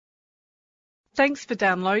Thanks for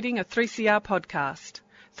downloading a 3CR podcast.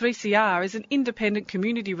 3CR is an independent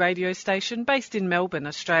community radio station based in Melbourne,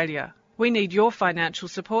 Australia. We need your financial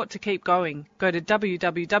support to keep going. Go to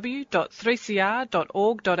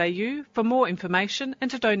www.3cr.org.au for more information and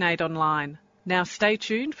to donate online. Now stay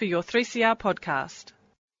tuned for your 3CR podcast.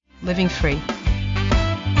 Living Free.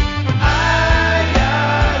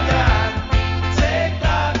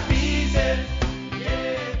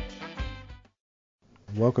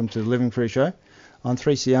 Welcome to the Living Free Show on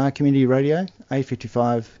 3CR Community Radio,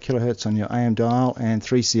 855 kilohertz on your AM dial and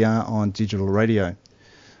 3CR on digital radio.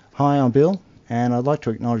 Hi, I'm Bill, and I'd like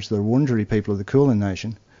to acknowledge the Wurundjeri people of the Kulin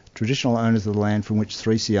Nation, traditional owners of the land from which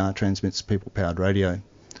 3CR transmits people-powered radio.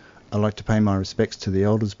 I'd like to pay my respects to the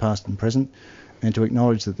elders past and present, and to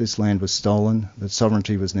acknowledge that this land was stolen, that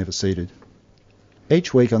sovereignty was never ceded.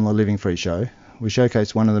 Each week on the Living Free Show, we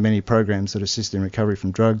showcase one of the many programs that assist in recovery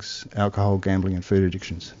from drugs, alcohol, gambling and food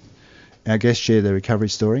addictions. Our guests share their recovery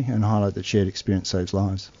story and highlight that shared experience saves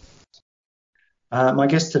lives. My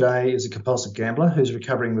guest today is a compulsive gambler who's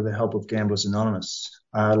recovering with the help of Gamblers Anonymous.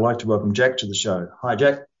 I'd like to welcome Jack to the show. Hi,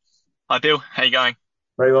 Jack. Hi, Bill. How you going?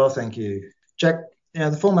 Very well, thank you. Jack,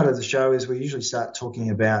 the format of the show is we usually start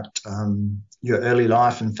talking about your early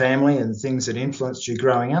life and family and things that influenced you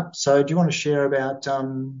growing up. So do you want to share about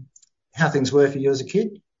how things were for you as a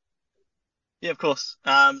kid? Yeah, of course.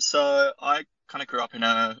 So I kind of grew up in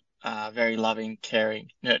a very loving, caring,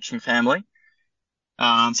 nurturing family.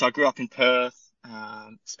 So I grew up in Perth,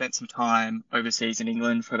 spent some time overseas in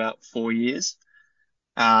England for about 4 years.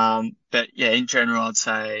 But yeah, in general, I'd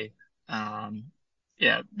say,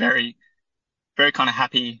 very, very kind of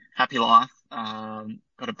happy life.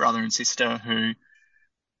 Got a brother and sister who,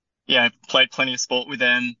 played plenty of sport with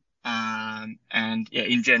them. In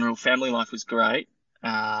general, family life was great.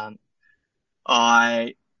 I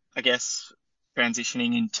guess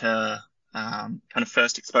transitioning into kind of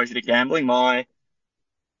first exposure to gambling,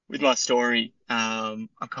 with my story, I'm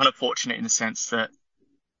kind of fortunate in the sense that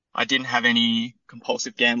I didn't have any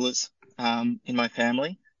compulsive gamblers in my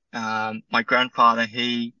family. My grandfather,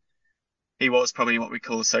 he was probably what we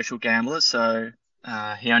call a social gambler, so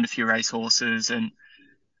he owned a few racehorses, and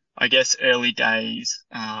I guess early days,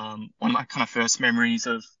 one of my kind of first memories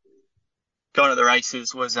of going to the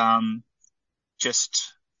races was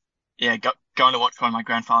going to watch one of my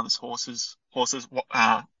grandfather's horses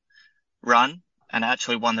run, and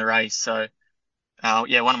actually won the race. So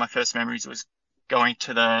one of my first memories was going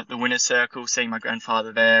to the winner's circle, seeing my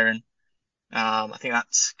grandfather there, and I think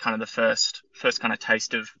that's kind of the first kind of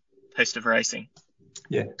taste of racing.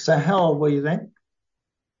 Yeah. So how old were you then?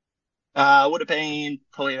 Would have been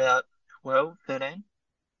probably about 12, 13.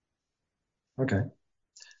 Okay.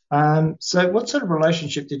 So what sort of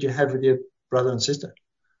relationship did you have with your brother and sister?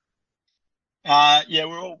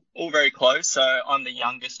 We're all very close. So I'm the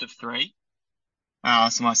youngest of three.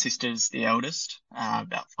 So my sister's the eldest,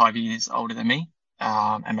 about 5 years older than me,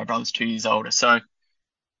 and my brother's 2 years older. So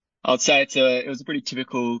I'd say it was a pretty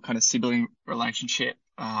typical kind of sibling relationship.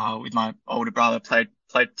 With my older brother, played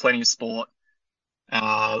plenty of sport.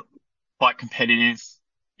 Quite competitive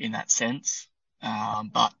in that sense.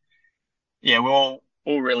 But yeah, we're all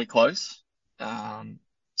really close.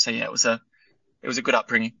 It was a good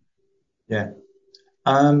upbringing. Yeah.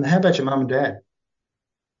 How about your mum and dad?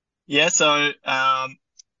 Yeah, so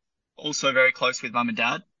also very close with mum and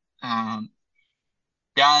dad.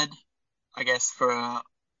 Dad, I guess for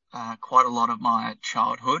quite a lot of my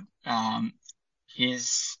childhood,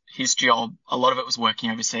 his job, a lot of it was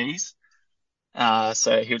working overseas.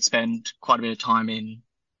 So he would spend quite a bit of time in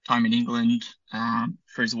England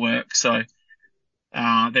for his work. So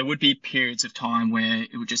there would be periods of time where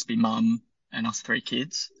it would just be mum and us three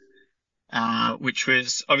kids, which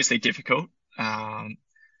was obviously difficult.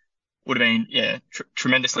 Would have been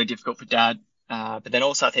tremendously difficult for dad. But then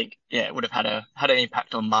also I think it would have had an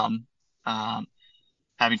impact on mum,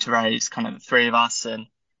 having to raise kind of the three of us. And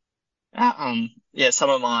some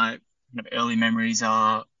of my kind of early memories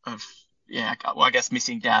are of I guess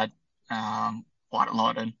missing dad quite a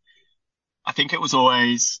lot. And I think it was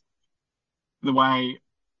always the way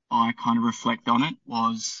I kind of reflect on it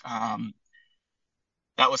was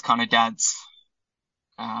that was kind of dad's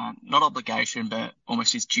not obligation, but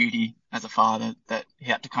almost his duty as a father, that he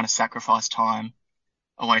had to kind of sacrifice time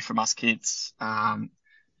away from us kids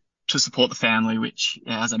to support the family, which,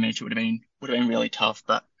 as I mentioned, would have been really tough.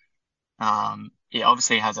 But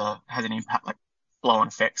obviously has an impact, like blow-on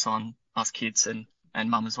effects on us kids and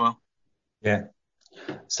mum as well. Yeah.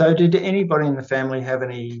 So did anybody in the family have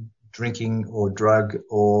any drinking or drug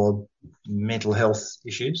or mental health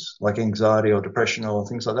issues like anxiety or depression or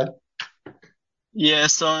things like that? Yeah,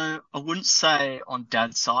 so I wouldn't say on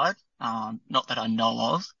dad's side, not that I know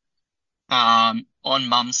of. On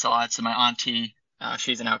mum's side, so my auntie,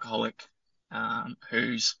 she's an alcoholic,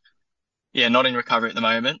 who's not in recovery at the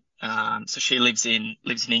moment. So she lives in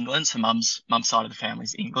England. So mum's side of the family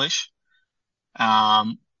is English.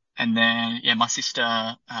 Um, and then my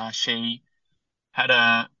sister, she had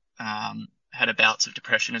a bouts of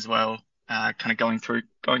depression as well, kind of going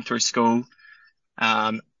through school.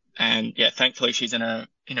 Um, and yeah, thankfully she's in a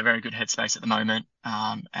very good headspace at the moment.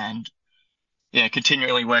 And yeah,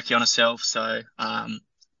 continually working on herself. So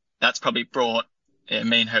that's probably brought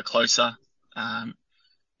me and her closer, um,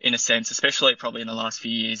 in a sense, especially probably in the last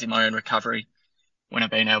few years in my own recovery when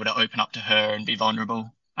I've been able to open up to her and be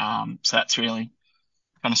vulnerable. So that's really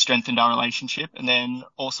kind of strengthened our relationship. And then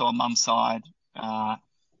also on mum's side,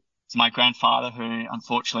 it's my grandfather who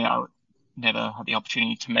unfortunately I never had the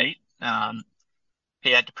opportunity to meet.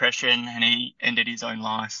 He had depression and he ended his own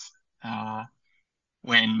life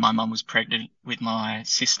when my mum was pregnant with my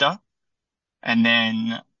sister. And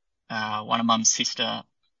then one of mum's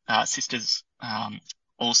sisters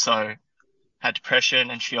also had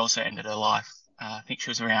depression and she also ended her life. I think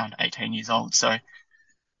she was around 18 years old. So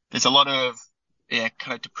there's a lot of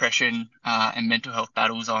kind of depression and mental health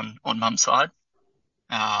battles on mum's side.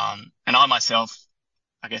 And I myself,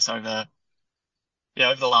 I guess over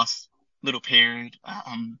the last little period,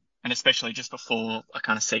 and especially just before I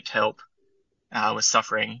kind of seeked help, was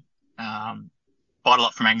suffering quite a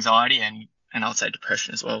lot from anxiety and I would say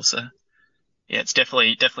depression as well. So yeah, it's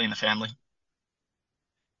definitely in the family.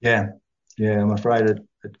 Yeah, yeah. I'm afraid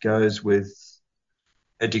it goes with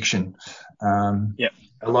addiction. Um, Yeah,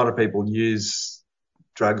 a lot of people use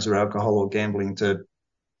drugs or alcohol or gambling to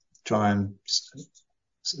try and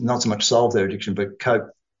not so much solve their addiction, but cope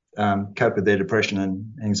with their depression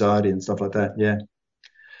and anxiety and stuff like that. Yeah.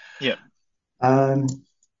 yeah, Um,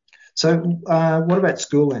 so, what about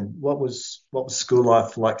school then? What was school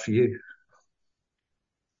life like for you?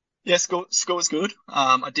 yeah. School was good.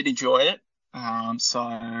 I did enjoy it.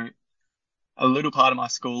 So a little part of my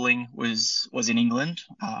schooling was in England,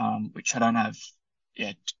 which I don't have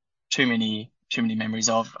yeah too many memories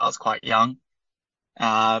of. I was quite young.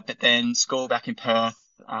 But then school back in Perth,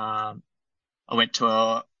 I went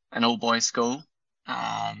to an all boys school.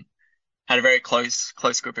 Had a very close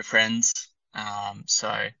group of friends.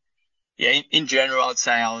 So yeah, in general, I'd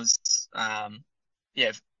say I was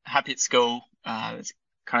yeah happy at school. There's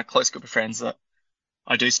kind of close group of friends that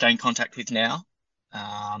I do stay in contact with now.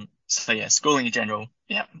 So yeah, schooling in general,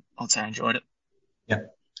 yeah, I'd say I enjoyed it. Yeah.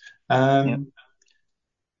 Yeah. Um,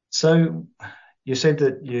 so you said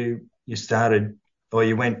that you started or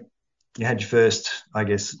you had your first, I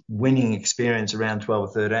guess, winning experience around 12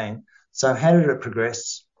 or 13. So how did it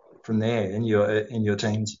progress from there in your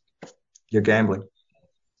teens, your gambling?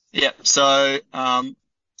 Yeah. So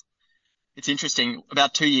it's interesting.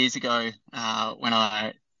 About 2 years ago, when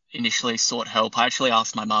I initially sought help, I actually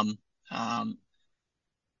asked my mum um,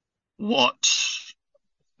 what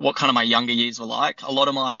what kind of my younger years were like. A lot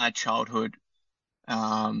of my childhood,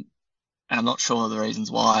 um, and I'm not sure the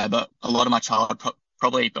reasons why, but a lot of my childhood,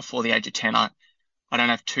 probably before the age of 10, I don't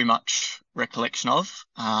have too much recollection of.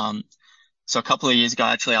 So a couple of years ago,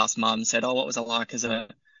 I actually asked mum, said, "Oh, what was I like as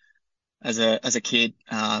a kid?"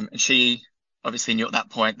 And she obviously knew at that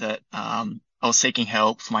point that I was seeking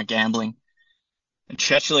help for my gambling. And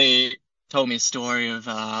she actually told me a story of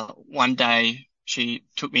one day she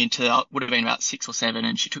took me into, would have been about 6 or 7,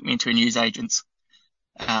 and she took me into a newsagent's.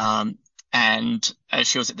 Um, and as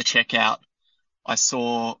she was at the checkout, I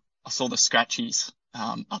saw I saw the scratchies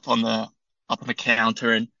up on the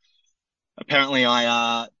counter, and apparently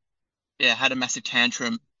I had a massive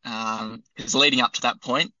tantrum because leading up to that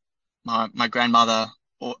point, my grandmother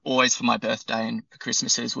always for my birthday and for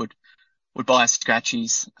Christmases would buy us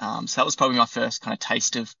scratchies. So that was probably my first kind of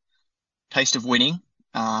taste of winning,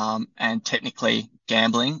 and technically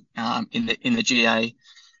gambling, in the GA,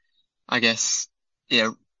 I guess,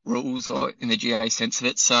 yeah, rules or in the GA sense of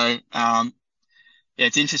it. So yeah,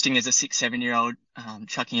 it's interesting as a 6, 7 year old,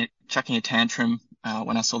 chucking a tantrum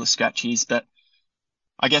when I saw the scratchies. But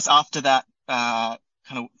I guess after that kind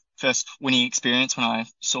of first winning experience, when I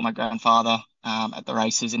saw my grandfather at the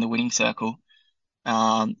races in the winning circle,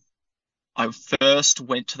 um, I first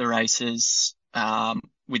went to the races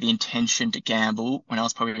with the intention to gamble when I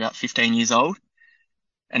was probably about 15 years old,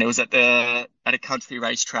 and it was at a country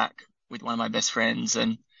racetrack with one of my best friends,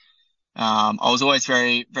 and I was always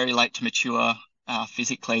very very late to mature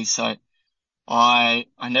physically, so I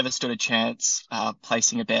never stood a chance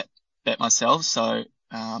placing a bet myself. So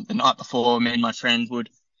the night before, me and my friend would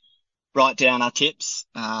write down our tips.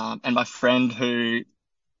 And my friend, who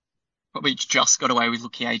probably just got away with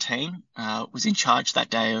looking 18, was in charge that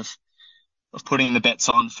day of putting the bets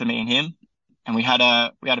on for me and him. And we had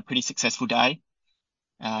a pretty successful day.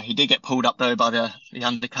 He did get pulled up though by the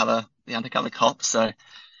undercover cop. So,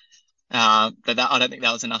 but I don't think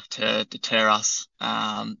that was enough to deter us.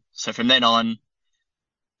 So from then on,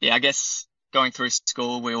 yeah, I guess going through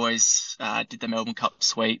school, we always did the Melbourne Cup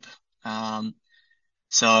sweep. Um,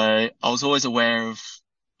 so I was always aware of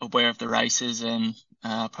the races, and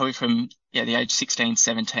probably from the age 16,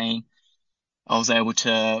 17, I was able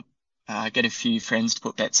to get a few friends to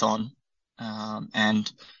put bets on,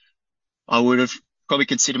 and I would have probably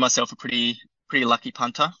considered myself a pretty lucky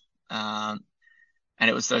punter. Um, and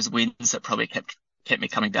it was those wins that probably kept me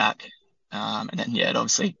coming back. And then it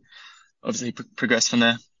obviously progressed from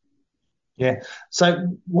there. Yeah.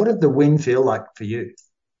 So, what did the win feel like for you?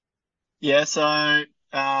 Yeah, so I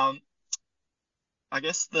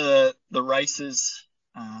guess the races,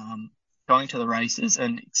 going to the races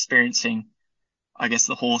and experiencing, I guess,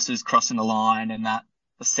 the horses crossing the line, and that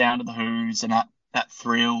the sound of the hooves, and that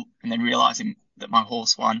thrill, and then realizing that my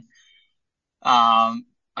horse won.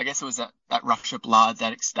 I guess it was that rush of blood,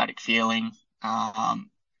 that ecstatic feeling.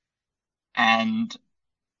 And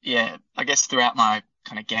yeah, I guess throughout my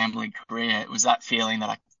kind of gambling career, it was that feeling that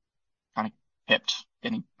I kind of kept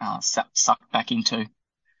getting sucked back into.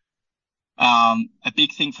 A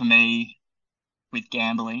big thing for me with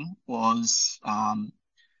gambling was,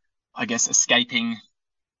 I guess, escaping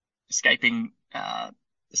the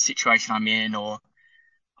situation I'm in, or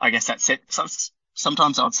I guess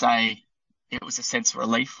sometimes I'd say it was a sense of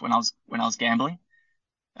relief when I was gambling,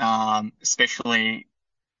 especially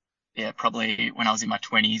probably when I was in my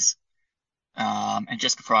 20s. And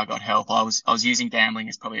just before I got help, I was using gambling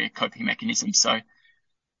as probably a coping mechanism. So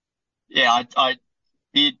yeah, I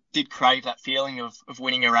did crave that feeling of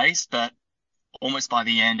winning a race, but almost by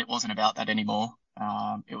the end, it wasn't about that anymore.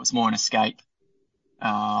 It was more an escape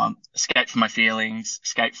from my feelings,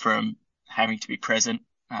 escape from having to be present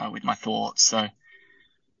with my thoughts. So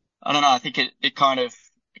I don't know. I think it kind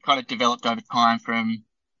of developed over time from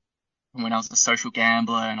when I was a social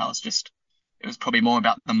gambler, and it was probably more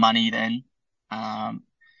about the money then, um,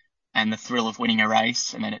 and the thrill of winning a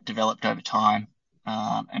race, and then it developed over time,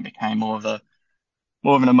 and became more of an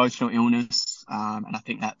emotional illness. And I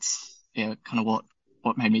think that's kind of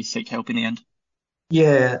what made me seek help in the end.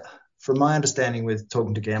 Yeah, from my understanding with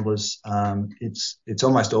talking to gamblers, it's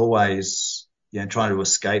almost always trying to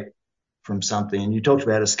escape from something. And you talked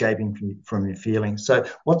about escaping from your feelings. So,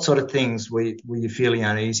 what sort of things were you feeling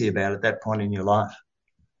uneasy about at that point in your life?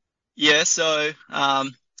 Yeah, so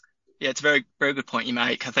it's a very very good point you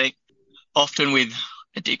make. I think often with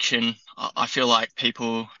addiction, I feel like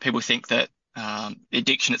people think that the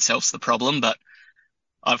addiction itself's the problem, but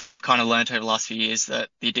I've kind of learned over the last few years that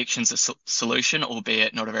the addiction's a solution,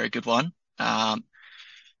 albeit not a very good one.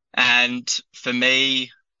 And for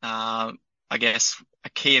me, I guess a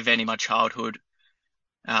key event in my childhood,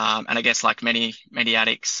 and I guess like many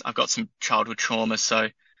addicts, I've got some childhood trauma. So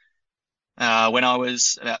when I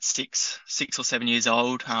was about 6 or 7 years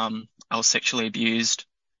old, I was sexually abused,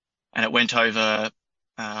 and it went over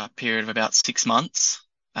a period of about 6 months.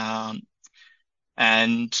 Um,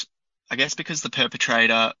 and I guess because the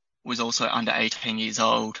perpetrator was also under 18 years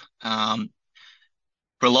old, for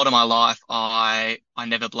a lot of my life, I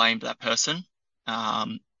never blamed that person.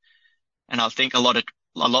 Um, and I think a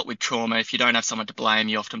lot with trauma, if you don't have someone to blame,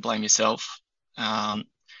 you often blame yourself. Um,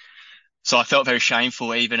 so I felt very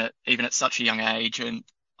shameful even at such a young age, and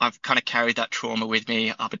I've kind of carried that trauma with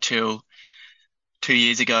me up until 2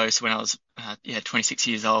 years ago. So when I was 26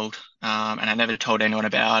 years old, and I never told anyone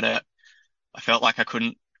about it. I felt like I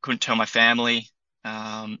couldn't tell my family,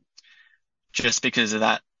 um, just because of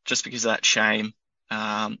that shame,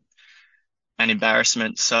 um, and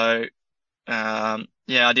embarrassment. So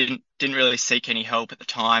I didn't really seek any help at the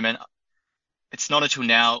time, and it's not until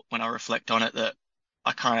now when I reflect on it that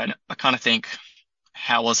I kind of think,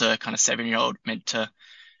 how was a kind of 7-year-old meant to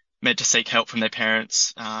seek help from their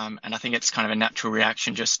parents? And I think it's kind of a natural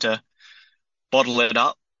reaction just to bottle it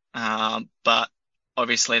up. But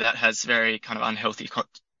obviously that has very kind of unhealthy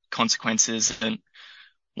consequences, and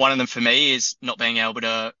one of them for me is not being able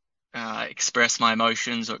to express my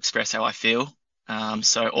emotions or express how I feel.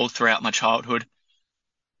 So all throughout my childhood,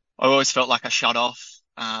 I always felt like I shut off,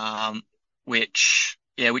 which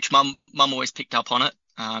mum always picked up on it.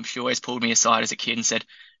 She always pulled me aside as a kid and said,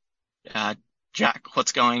 uh, "Jack,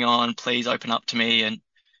 what's going on? Please open up to me." And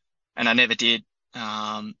I never did.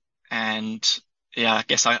 And I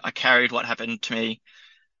guess I carried what happened to me,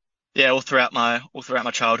 all throughout my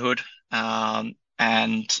childhood. And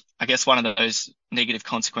I guess one of those negative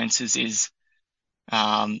consequences is,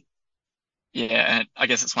 and I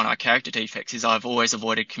guess it's one of my character defects, is I've always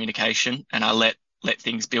avoided communication, and I let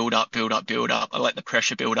things build up. I let the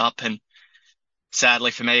pressure build up, and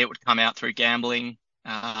sadly for me, it would come out through gambling.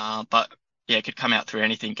 But yeah, it could come out through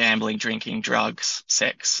anything: gambling, drinking, drugs,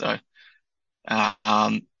 sex. So,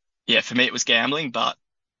 for me, it was gambling, but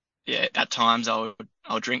yeah, at times I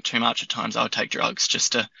would drink too much. At times I would take drugs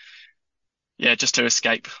just to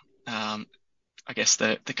escape, I guess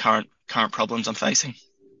the current problems I'm facing.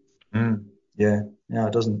 Yeah, no,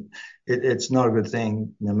 it doesn't. It's not a good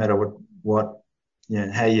thing, no matter what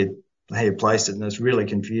how you place it, and it's really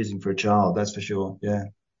confusing for a child. That's for sure. Yeah.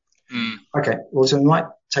 Okay. Well, so we might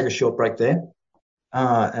take a short break there,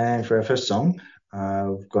 and for our first song,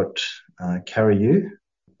 we've got "Carry You"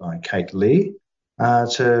 by Kate Lee.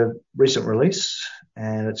 It's a recent release,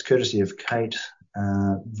 and it's courtesy of Kate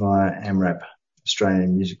via AMRAP,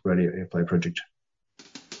 Australian Music Radio Airplay Project.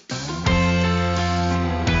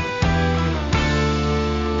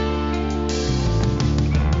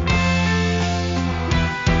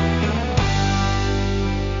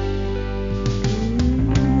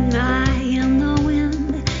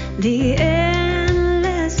 The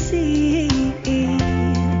endless sea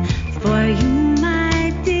for you,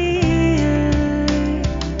 my dear.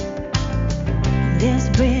 There's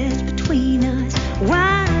bridge between us,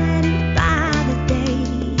 widened by the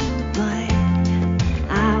day, but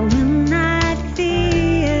I will not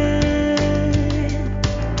fear.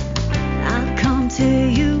 I'll come to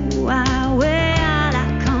you, I will.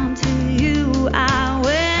 I'll come to you, I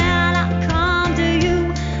will. I'll come to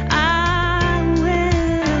you, I will.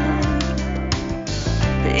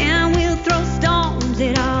 And we'll throw stones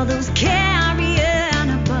at all those carrying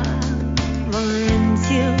above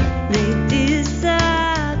until they disappear.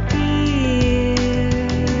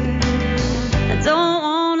 I don't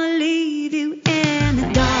want to leave you in the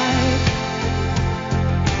dark.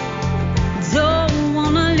 Don't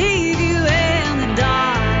want to leave you in the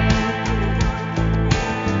dark.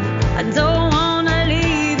 I don't want to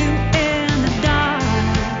leave you in the dark.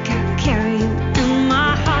 I'll carry you in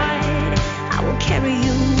my heart. I will carry you.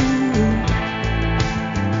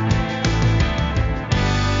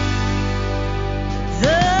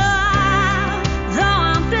 Though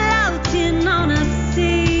I'm floating on a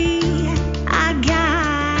sea, I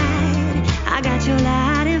got your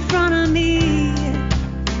light in front of me.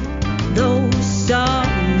 Though some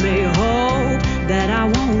may hope that I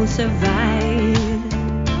won't survive,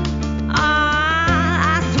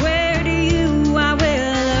 I swear to you I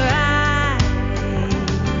will arrive.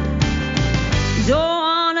 Don't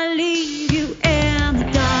wanna leave you in the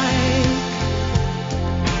dark.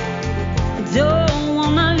 Don't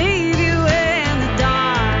wanna leave you in the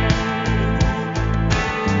dark.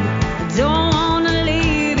 Don't wanna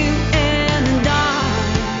leave you in the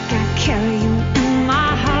dark. I carry you in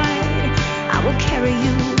my heart. I will carry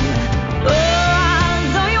you. Oh,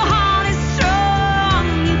 though your heart is strong,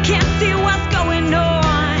 you can't see what's going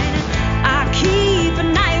on. I keep a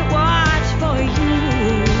night watch for you.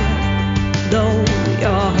 Though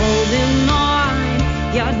you're holding on,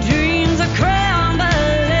 your dreams are crumbling.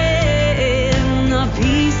 The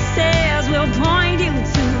pieces will point you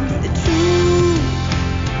to the truth.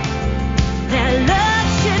 That love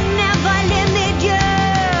should never limit you.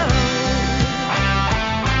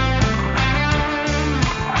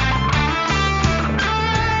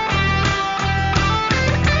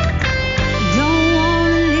 Don't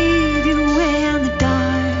wanna leave you in the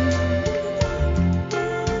dark.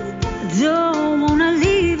 Don't wanna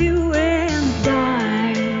leave you in the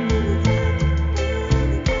dark.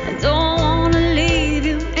 I don't wanna leave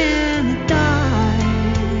you in the dark.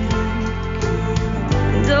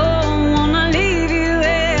 Don't wanna leave you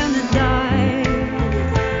in the dark.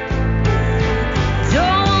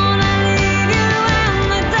 Don't wanna leave you in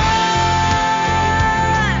the dark.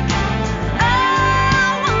 I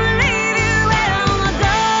wanna leave you in the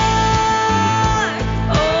dark.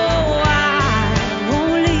 Oh, I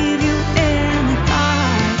won't leave you in the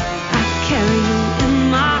dark. I carry you in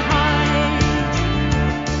my heart.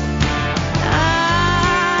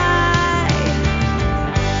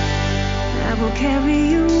 I will carry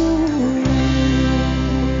you.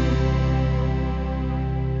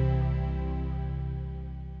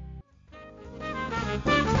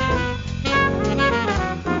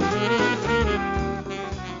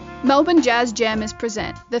 Melbourne Jazz Jammers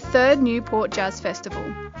present the 3rd Newport Jazz Festival.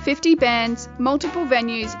 50 bands, multiple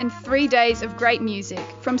venues and 3 days of great music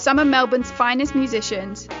from some of Melbourne's finest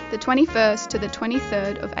musicians, the 21st to the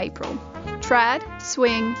 23rd of April. Trad,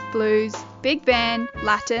 swing, blues, big band,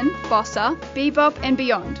 Latin, bossa, bebop and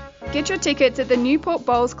beyond. Get your tickets at the Newport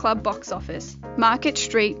Bowls Club box office, Market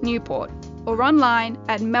Street, Newport, or online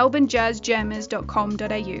at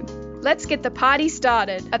melbournejazzjammers.com.au. Let's get the party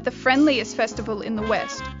started at the friendliest festival in the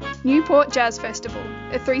West, Newport Jazz Festival,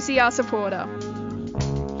 a 3CR supporter.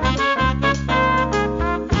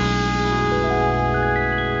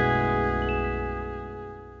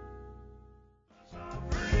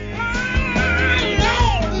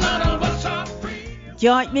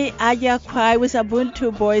 Join me at your choir with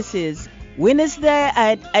Ubuntu Voices, Wednesday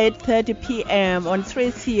at 8:30 p.m. on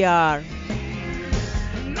 3CR.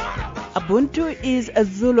 Ubuntu is a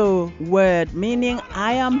Zulu word meaning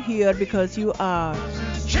I am here because you are.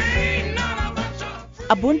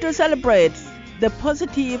 Ubuntu celebrates the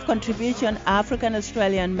positive contribution African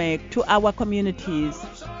Australians make to our communities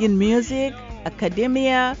in music,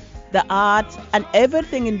 academia, the arts, and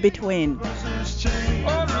everything in between.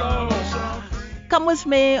 Come with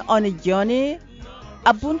me on a journey.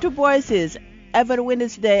 Ubuntu Voices every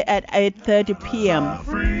Wednesday at 8:30 p.m.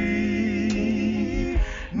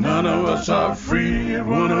 None of us are free,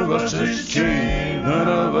 one of us is chained, none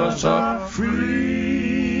of us are free.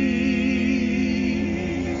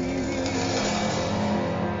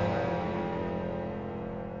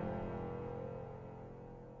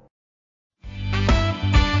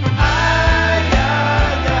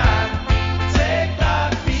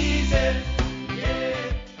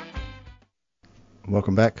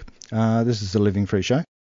 Welcome back. This is the Living Free Show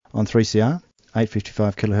on 3CR,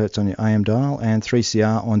 855 kilohertz on your AM dial and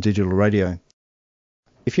 3CR on digital radio.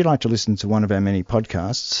 If you'd like to listen to one of our many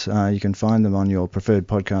podcasts, you can find them on your preferred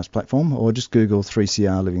podcast platform or just Google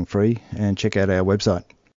 3CR Living Free and check out our website.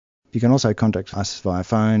 You can also contact us via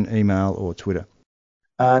phone, email or Twitter.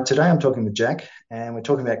 Today I'm talking with Jack and we're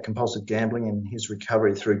talking about compulsive gambling and his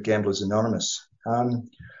recovery through Gamblers Anonymous.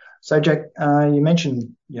 So Jack, you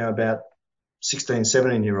mentioned about 16,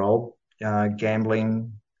 17-year-old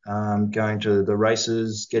gambling, going to the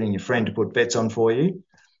races, getting your friend to put bets on for you.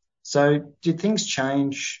 So did things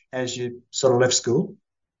change as you sort of left school?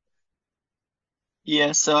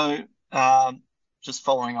 Yeah, so just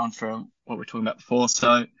following on from what we were talking about before.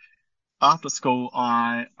 So after school,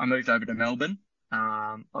 I moved over to Melbourne.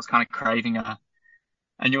 I was kind of craving a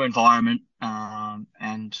new environment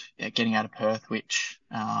and getting out of Perth, which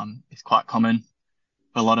is quite common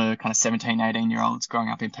for a lot of kind of 17, 18-year-olds growing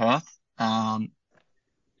up in Perth.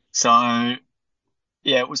 So,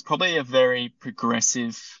 it was probably a very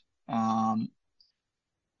progressive, I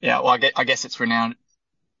guess it's renowned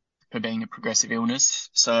for being a progressive illness.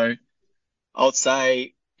 So I would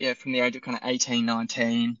say, from the age of kind of 18,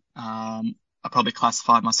 19, I probably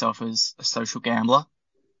classified myself as a social gambler.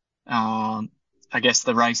 I guess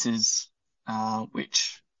the races,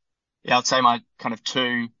 which, I'd say my kind of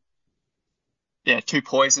two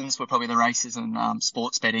poisons were probably the races and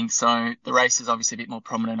sports betting. So the race is obviously a bit more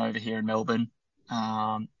prominent over here in Melbourne,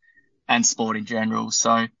 and sport in general.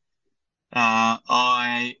 So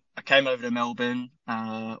I came over to Melbourne,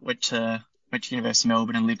 went to University of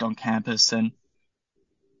Melbourne and lived on campus. And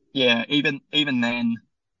even then,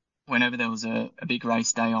 whenever there was a big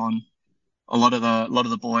race day on, a lot of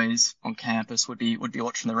the boys on campus would be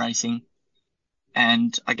watching the racing.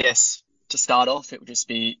 And I guess to start off, it would just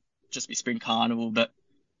be Spring Carnival, but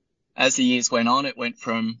as the years went on, it went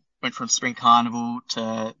from Spring Carnival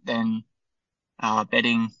to then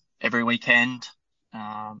betting every weekend,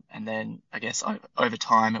 and then I guess over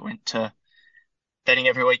time it went to betting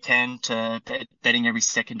every weekend to betting every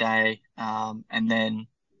second day, and then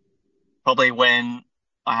probably when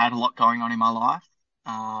I had a lot going on in my life,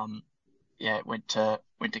 it went to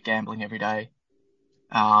gambling every day.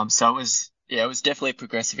 So it was definitely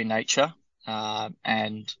progressive in nature,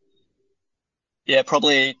 and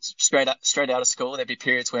probably straight out of school, there'd be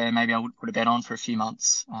periods where maybe I wouldn't put a bet on for a few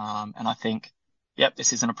months. And I think,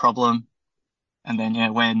 this isn't a problem. And then,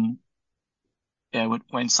 when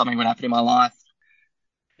something would happen in my life,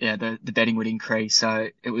 the betting would increase. So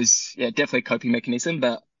it was, definitely a coping mechanism,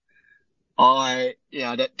 but I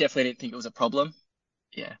definitely didn't think it was a problem.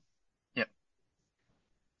 Yeah. Yep.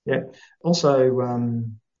 Yeah. Also,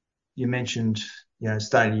 you mentioned,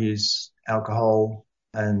 starting to use alcohol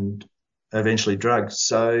and eventually drugs.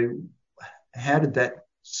 So how did that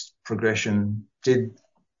progression, did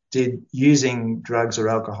using drugs or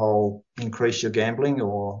alcohol increase your gambling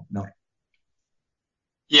or not?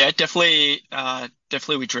 Yeah, definitely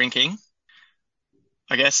with drinking.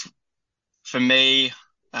 I guess for me,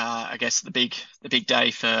 the big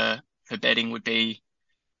day for betting would be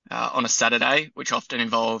on a Saturday, which often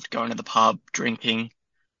involved going to the pub, drinking.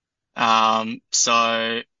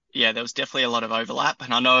 So there was definitely a lot of overlap,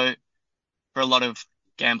 and I know for a lot of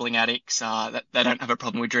gambling addicts, that they don't have a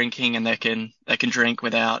problem with drinking, and they can drink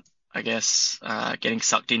without, I guess, getting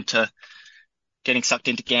sucked into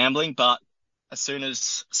gambling. But as soon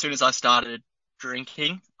as I started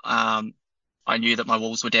drinking, I knew that my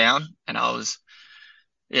walls were down, and I was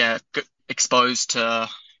exposed to.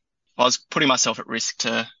 I was putting myself at risk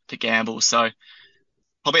to gamble. So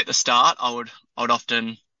probably at the start, I would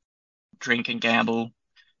often drink and gamble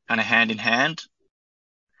kind of hand in hand.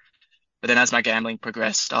 But then as my gambling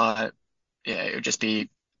progressed, it would just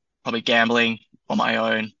be probably gambling on my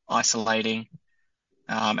own, isolating.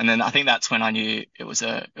 And then I think that's when I knew it was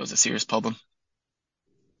a serious problem.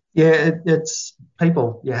 Yeah, it's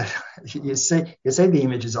people. Yeah, you see the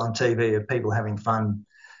images on TV of people having fun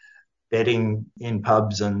betting in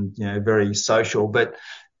pubs and very social, but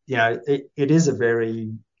it is a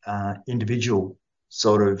very individual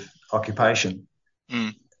sort of occupation.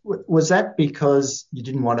 Mm. Was that because you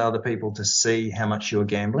didn't want other people to see how much you were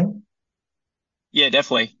gambling? Yeah,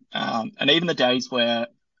 definitely. And even the days where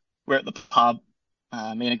we're at the pub,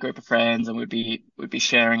 me and a group of friends, and we'd be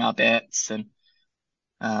sharing our bets, and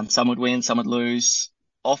some would win, some would lose.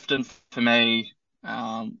 Often for me,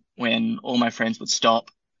 when all my friends would stop,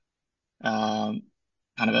 kind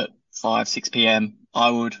of at 5, 6 p.m., I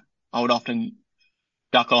would often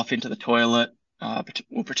duck off into the toilet, or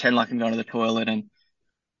pretend like I'm going to the toilet, and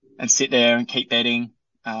sit there and keep betting.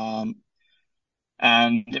 And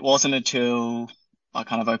it wasn't until I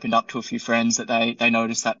kind of opened up to a few friends that they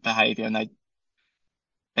noticed that behavior, and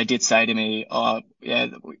they did say to me, "Oh, yeah,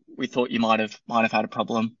 we thought you might have had a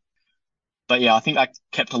problem." But yeah, I think I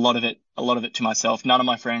kept a lot of it to myself. None of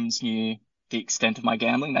my friends knew the extent of my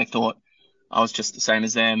gambling. They thought I was just the same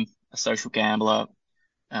as them, a social gambler.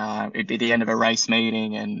 It'd be the end of a race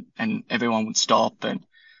meeting, and everyone would stop, and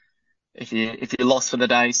if you lost for the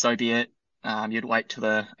day, so be it. You'd wait till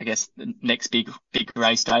the next big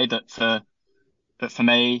race day. But for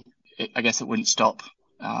me, I guess it wouldn't stop.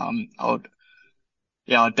 I'd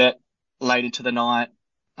bet late into the night.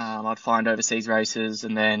 I'd find overseas races,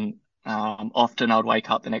 and then often I'd wake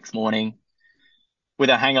up the next morning with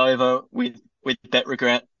a hangover, with bet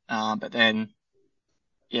regret. But then,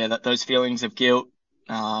 those feelings of guilt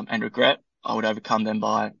and regret, I would overcome them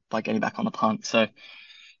by getting back on the punt. So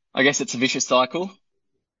I guess it's a vicious cycle,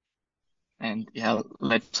 and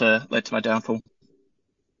led to my downfall.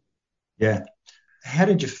 Yeah. How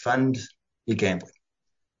did you fund your gambling?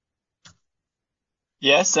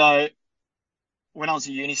 Yeah, so when I was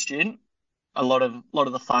a uni student, a lot of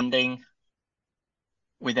the funding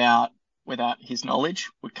without his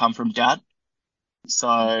knowledge would come from Dad.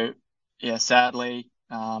 So yeah, sadly,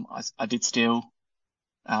 I did steal,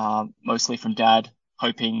 mostly from Dad,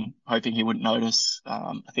 hoping he wouldn't notice.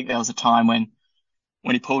 I think there was a time when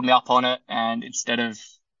he pulled me up on it, and instead of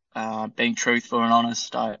being truthful and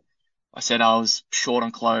honest, I said I was short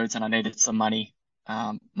on clothes and I needed some money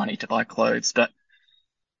to buy clothes. But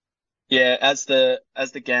yeah, as the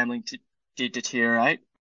gambling did deteriorate,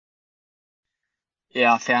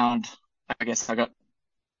 I found, I guess I got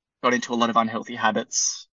into a lot of unhealthy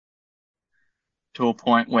habits, to a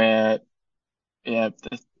point where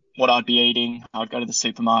what I'd be eating, I'd go to the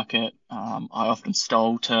supermarket. I often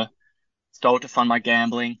stole to fund my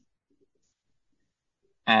gambling,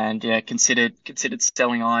 and considered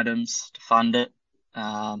selling items to fund it.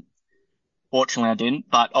 Fortunately, I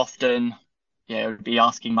didn't, but often, it would be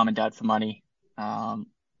asking Mum and Dad for money, and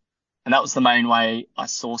that was the main way I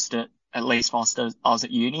sourced it, at least whilst I was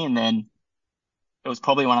at uni. And then it was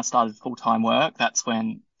probably when I started full-time work, that's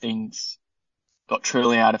when things got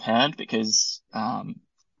truly out of hand, because my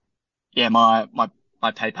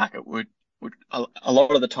pay packet would a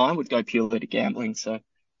lot of the time would go purely to gambling. So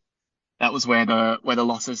that was where the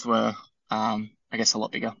losses were, I guess, a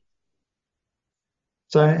lot bigger.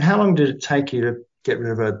 So how long did it take you to get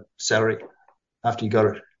rid of a salary after you got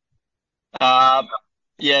it?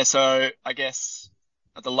 So I guess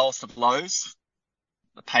at the lowest of lows,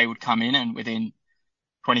 the pay would come in, and within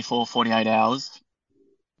 24, 48 hours,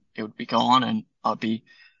 it would be gone, and I'd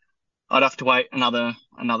have to wait another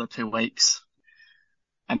 2 weeks.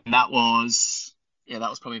 And that was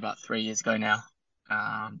probably about 3 years ago now.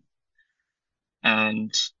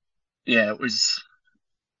 And it was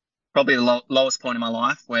probably the lowest point in my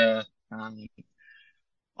life, where I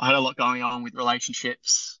had a lot going on with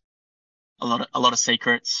relationships, a lot of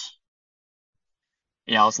secrets.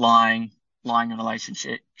 I was lying in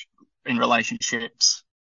relationships,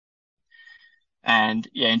 and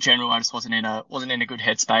in general, I just wasn't in a good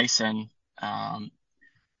headspace, and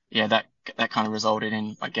that kind of resulted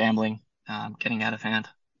in my gambling getting out of hand.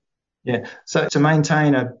 Yeah. So to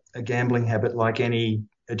maintain a gambling habit, like any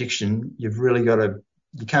addiction, you've really got to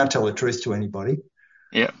you can't tell the truth to anybody.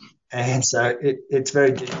 Yeah. And so it's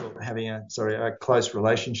very difficult having a close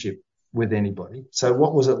relationship with anybody. So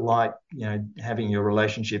what was it like, having your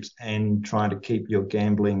relationships and trying to keep your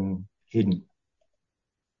gambling hidden?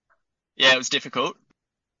 Yeah, it was difficult.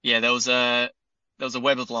 Yeah, there was a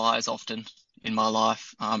web of lies often in my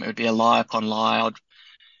life. It would be a lie upon lie.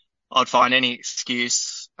 I'd find any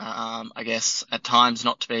excuse, I guess, at times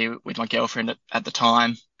not to be with my girlfriend at the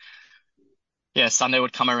time. Yeah, Sunday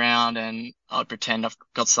would come around and I'd pretend I've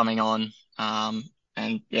got something on.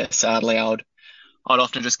 And yeah, sadly, I'd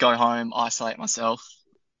often just go home, isolate myself.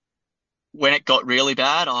 When it got really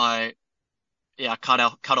bad, I cut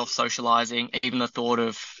off socializing. Even the thought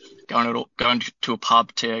of going to a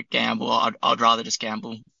pub to gamble, I'd rather just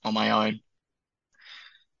gamble on my own.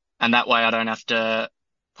 And that way I don't have to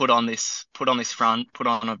put on this front, put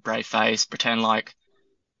on a brave face, pretend like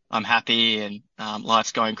I'm happy and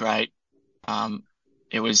life's going great.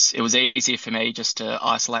 It was easier for me just to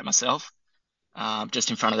isolate myself, just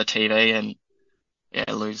in front of the TV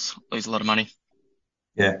and lose a lot of money.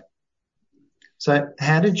 Yeah. So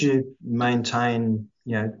how did you maintain,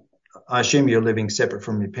 I assume you're living separate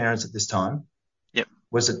from your parents at this time. Yep.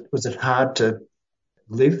 Was it hard to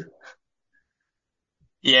live?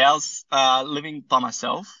 Yeah, I was living by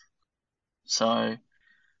myself. So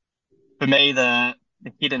for me, the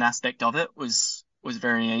hidden aspect of it was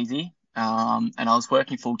very easy. And I was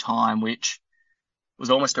working full time, which was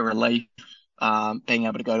almost a relief, being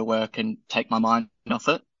able to go to work and take my mind off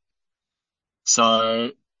it.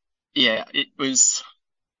 So yeah, there was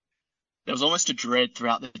almost a dread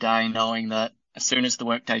throughout the day knowing that as soon as the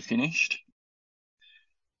workday finished,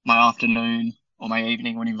 my afternoon or my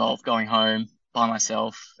evening would involve going home by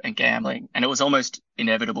myself and gambling. And it was almost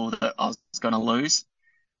inevitable that I was going to lose.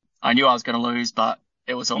 I knew I was going to lose, but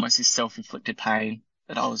it was almost this self-inflicted pain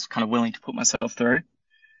that I was kind of willing to put myself through.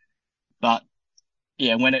 But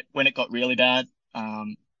yeah, when it got really bad,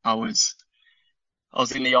 I was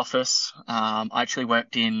in the office. I actually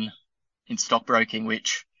worked in stockbroking,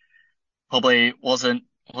 which probably wasn't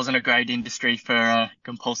a great industry for a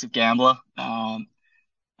compulsive gambler. And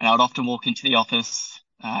I would often walk into the office.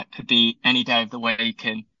 It could be any day of the week,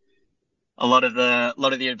 and a lot of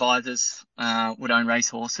the advisors would own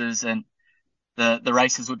racehorses, and the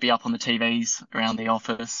races would be up on the TVs around the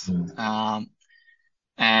office.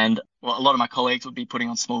 And well, a lot of my colleagues would be putting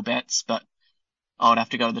on small bets, but I would have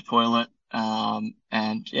to go to the toilet and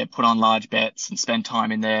put on large bets and spend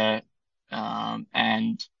time in there.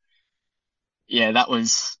 And yeah, that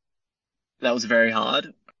was very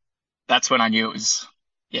hard. That's when I knew it was,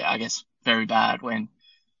 I guess, very bad, when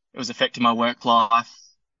it was affecting my work life.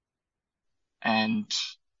 And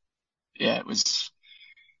it was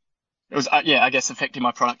I guess affecting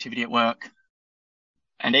my productivity at work.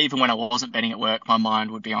 And even when I wasn't betting at work, my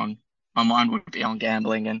mind would be on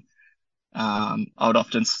gambling. And I would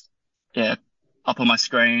often up on my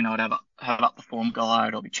screen, I would have up the form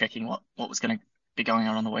guide, or be checking what was going to be going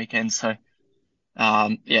on the weekend. So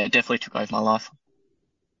it definitely took over my life.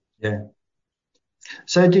 Yeah.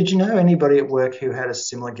 So did you know anybody at work who had a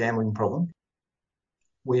similar gambling problem?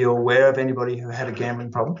 Were you aware of anybody who had a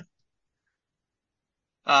gambling problem?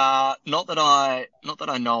 Not that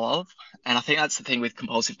I know of. And I think that's the thing with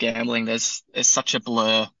compulsive gambling. There's such a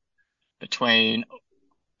blur between,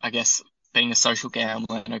 I guess, being a social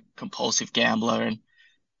gambler and a compulsive gambler. And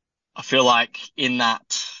I feel like in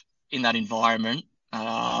that environment,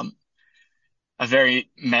 a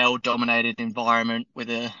very male-dominated environment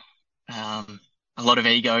with a lot of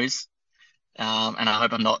egos. And I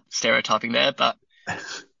hope I'm not stereotyping there, but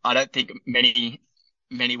I don't think many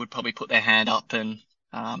would probably put their hand up and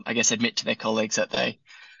I guess admit to their colleagues that they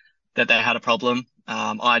had a problem.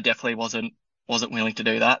 I definitely wasn't willing to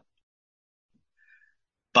do that.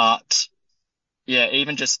 But yeah,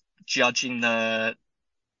 even just judging the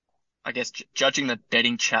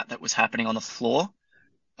betting chat that was happening on the floor,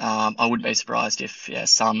 I wouldn't be surprised if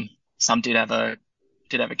some did have a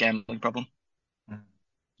gambling problem.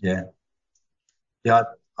 Yeah. Yeah,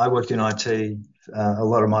 I worked in IT a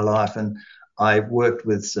lot of my life, and I worked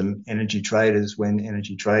with some energy traders when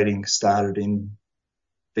energy trading started in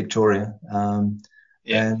Victoria. And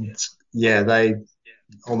they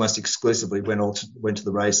almost exclusively went to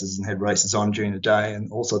the races and had races on during the day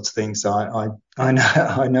and all sorts of things. So I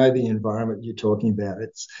know the environment you're talking about.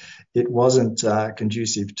 It wasn't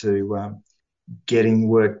conducive to getting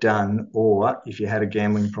work done, or if you had a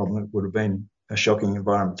gambling problem, it would have been a shocking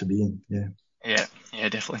environment to be in. Yeah. Yeah,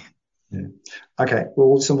 definitely. Yeah. Okay.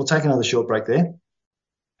 Well, so we'll take another short break there.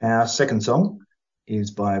 Our second song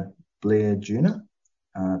is by Blair Juna.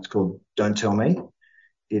 It's called "Don't Tell Me."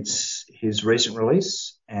 It's his recent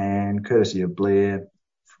release, and courtesy of Blair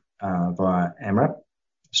via AMRAP,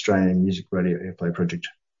 Australian Music Radio Airplay Project.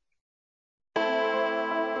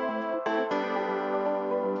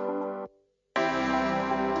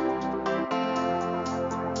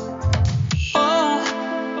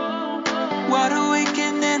 Wide awake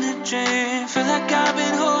and in a dream, feel like I've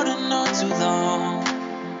been holding on too long.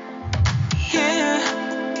 Here,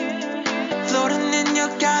 floating in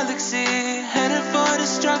your galaxy, headed for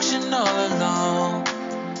destruction all alone.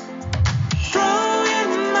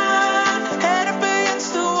 Throwing my head up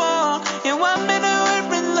against the wall, you want me to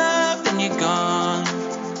wear in love, then you're gone.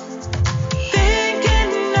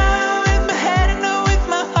 Thinking now with my head and not with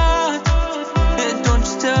my heart, and don't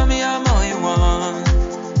you tell me I'm all you want.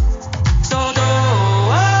 So don't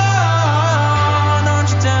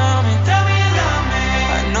you tell me you love me.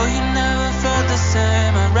 I know you never felt the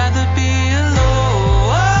same. I'd rather be alone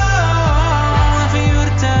for you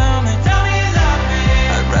to tell me you love me.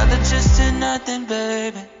 I'd rather just do nothing,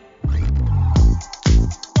 baby.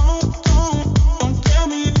 Don't tell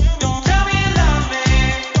me you love me.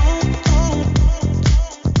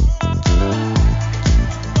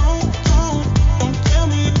 Don't tell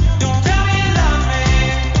me you love me.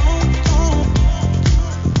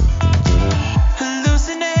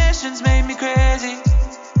 Hallucinations made me crazy,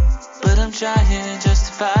 but I'm trying,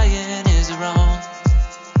 justifying is it wrong?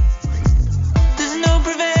 There's no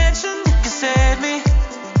prevention that can save me.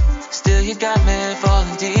 Still you got me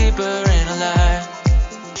falling deeper in a lie.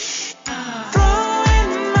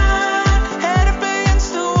 Throwing my head up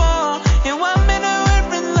against the wall, you want me to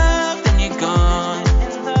wear in love, then you're gone.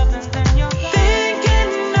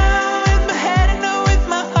 Thinking now with my head and not with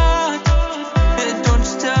my heart, and don't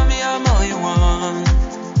you tell me I'm all you want.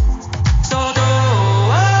 So don't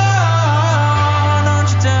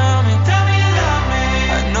you tell me you love me.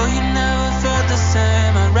 I know you never felt the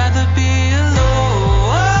same. I'd rather be alone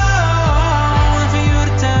for you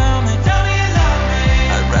to tell me you love me.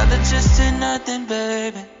 I'd rather just do nothing,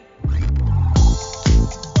 baby.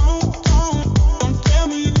 Don't tell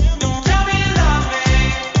me you love me. Don't tell me you love me.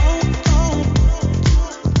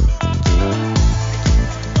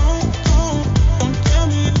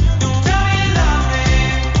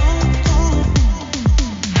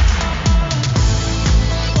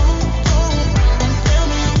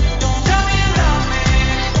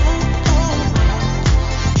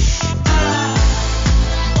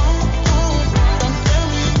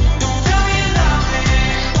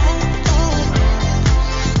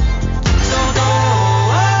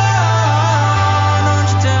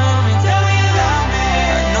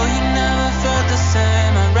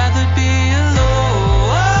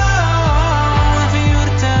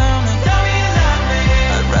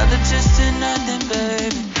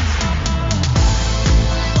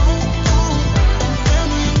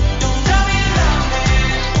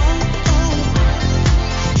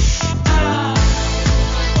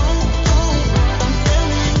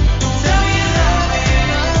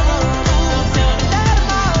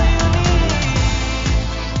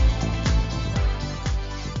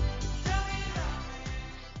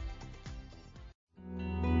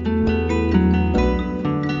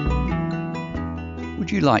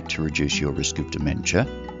 Would you like to reduce your risk of dementia?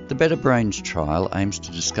 The Better Brains trial aims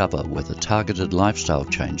to discover whether targeted lifestyle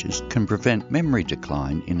changes can prevent memory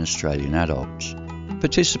decline in Australian adults.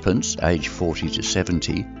 Participants aged 40 to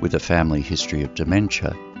 70 with a family history of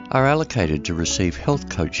dementia are allocated to receive health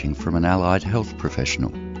coaching from an allied health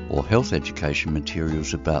professional or health education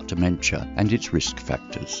materials about dementia and its risk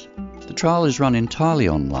factors. The trial is run entirely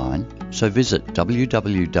online, so visit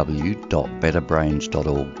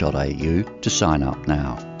www.betterbrains.org.au to sign up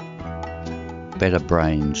now. Better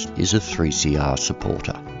Brains is a 3CR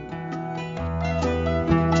supporter.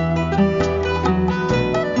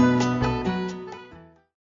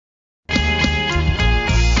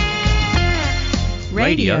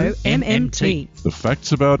 Radio MMT. The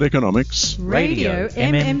facts about economics Radio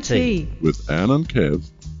MMT. with Anne and Kev,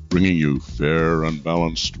 bringing you fair and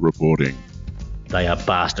balanced reporting. They are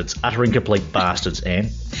bastards, utter and complete bastards, Anne.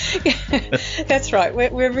 That's right.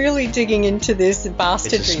 We're really digging into this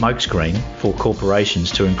bastardry. It's a smokescreen for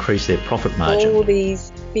corporations to increase their profit margin. All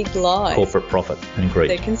these big lies. Corporate profit and greed.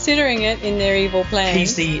 They're considering it in their evil plans.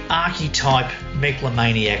 He's the archetype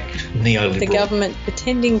megalomaniac neoliberal. The government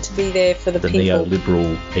pretending to be there for the people. The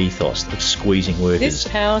neoliberal ethos of squeezing workers. This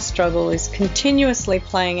power struggle is continuously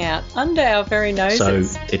playing out under our very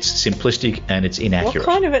noses. So it's simplistic and it's inaccurate. What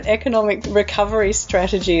kind of an economic recovery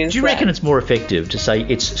strategy is that? Do you reckon it's more effective to say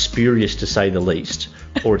it's spurious to say the least,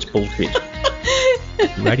 or it's bullshit?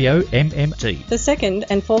 Radio MMT. The second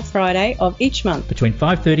and fourth Friday of each month. Between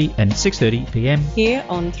 5:30 and 6:30 p.m. Here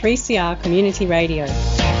on 3CR Community Radio.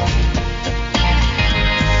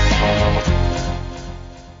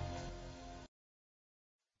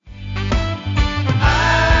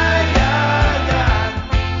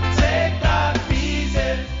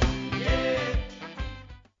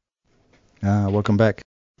 Welcome back.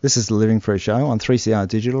 This is the Living Free Show on 3CR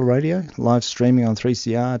Digital Radio, live streaming on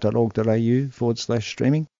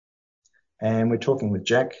 3cr.org.au/streaming. And we're talking with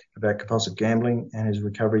Jack about compulsive gambling and his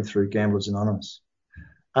recovery through Gamblers Anonymous.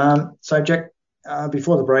 So, Jack,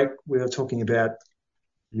 before the break, we were talking about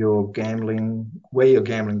your gambling, where your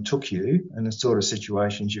gambling took you and the sort of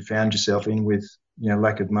situations you found yourself in with,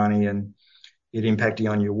 lack of money and it impacting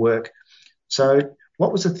on your work. So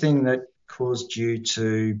what was the thing that caused you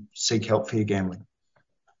to seek help for your gambling?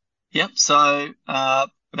 Yep. So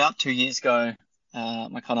about 2 years ago,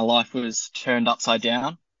 my kind of life was turned upside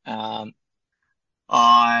down. I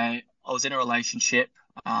was in a relationship.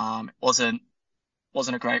 It wasn't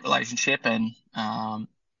a great relationship, and that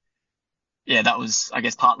was, I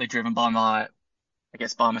guess, partly driven by my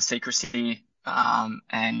secrecy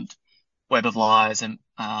and web of lies and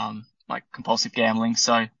my compulsive gambling.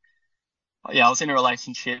 So I was in a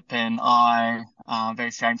relationship, and I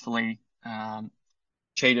very shamefully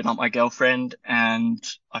cheated on my girlfriend, and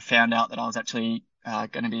I found out that I was actually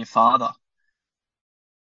going to be a father.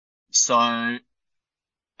 So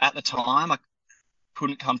at the time, I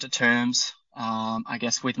couldn't come to terms, I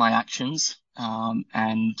guess, with my actions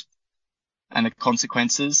and the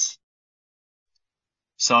consequences.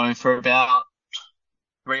 So for about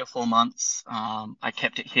 3 or 4 months, I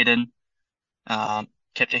kept it hidden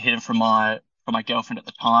from my girlfriend at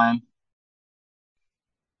the time.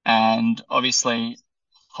 And obviously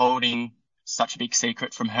holding such a big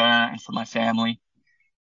secret from her and from my family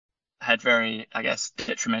had very, I guess,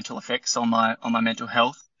 detrimental effects on my mental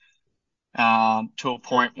health, to a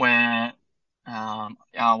point where I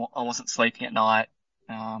wasn't sleeping at night.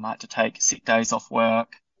 I had to take sick days off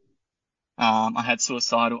work. I had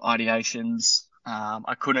suicidal ideations.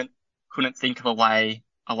 I couldn't think of a way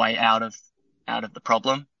out of the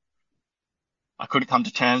problem. I couldn't come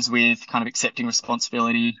to terms with kind of accepting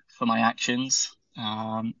responsibility for my actions.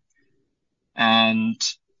 I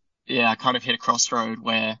kind of hit a crossroad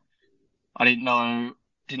where I didn't know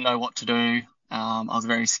what to do. I was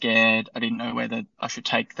very scared. I didn't know whether I should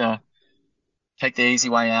take the easy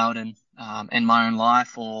way out and end my own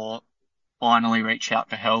life, or finally reach out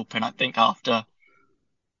for help. And I think after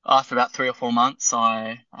about 3 or 4 months,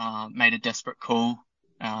 I made a desperate call.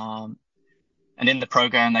 And in the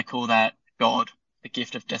program, they call that God, the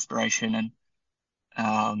gift of desperation.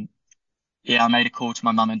 And I made a call to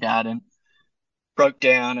my mum and dad and broke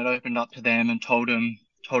down and opened up to them and told them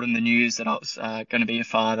the news that I was going to be a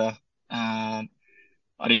father. I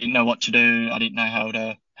didn't know what to do. I didn't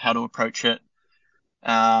know how to approach it.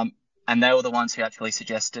 And they were the ones who actually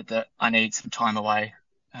suggested that I need some time away.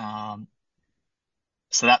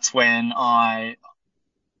 So that's when I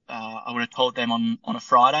would have told them on a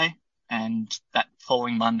Friday, and that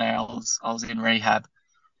following Monday I was in rehab,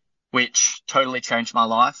 which totally changed my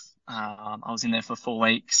life. I was in there for 4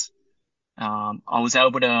 weeks. I was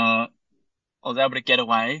able to get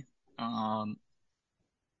away,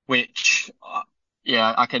 which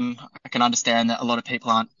I can understand that a lot of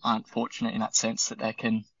people aren't fortunate in that sense that they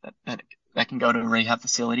can go to a rehab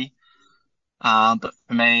facility. But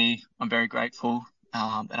for me, I'm very grateful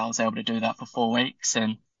that I was able to do that for 4 weeks,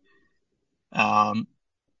 and I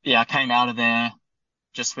came out of there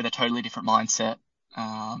just with a totally different mindset,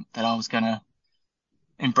 that I was going to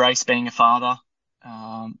embrace being a father.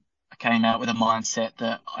 I came out with a mindset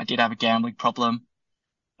that I did have a gambling problem.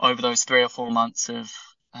 Over those 3 or 4 months of,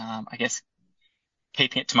 I guess,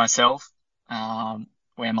 keeping it to myself,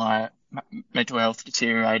 where my mental health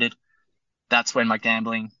deteriorated, that's when my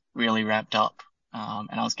gambling really ramped up. And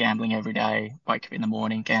I was gambling every day, wake up in the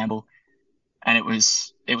morning, gamble. And it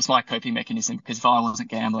was my coping mechanism, because if I wasn't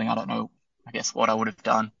gambling, I don't know, I guess, what I would have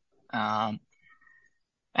done.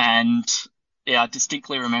 I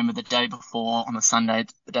distinctly remember the day before, on the Sunday,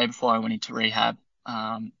 the day before I went into rehab,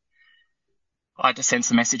 I had to send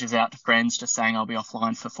some messages out to friends just saying I'll be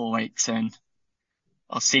offline for 4 weeks. And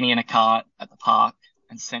I was sitting in a car at the park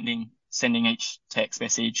and sending each text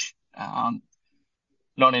message,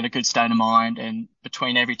 not in a good state of mind. And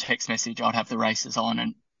between every text message, I'd have the races on,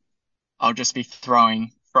 and I'll just be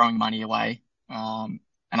throwing money away. And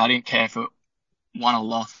I didn't care if it won or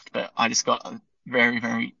lost, but I just got a very,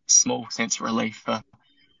 very small sense of relief for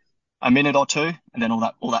a minute or two, and then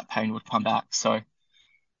all that pain would come back. So,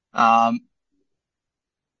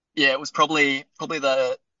 Yeah, it was probably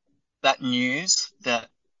that news that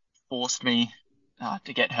forced me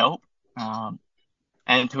to get help,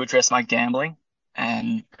 and to address my gambling,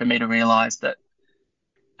 and for me to realize that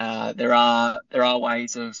there are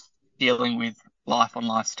ways of dealing with life on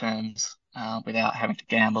life's terms without having to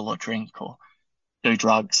gamble or drink or do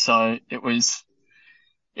drugs. So it was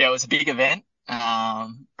a big event,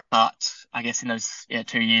 but I guess in those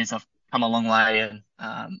 2 years I've come a long way, and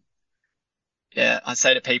I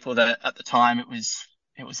say to people that at the time it was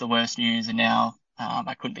the worst news, and now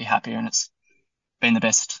I couldn't be happier, and it's been the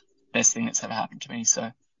best thing that's ever happened to me.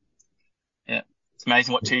 So yeah, it's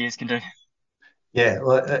amazing what 2 years can do. Yeah,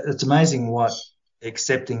 well, it's amazing what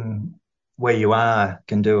accepting where you are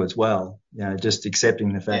can do as well. You know, just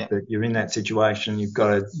accepting the fact that you're in that situation, you've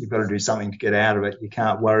got to do something to get out of it. You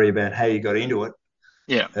can't worry about how you got into it.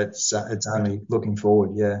 Yeah, It's only looking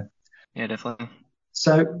forward. Yeah. yeah, definitely.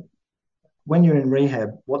 So when you're in rehab,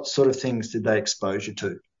 what sort of things did they expose you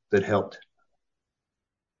to that helped?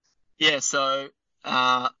 Yeah, so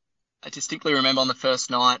I distinctly remember on the first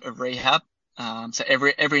night of rehab. So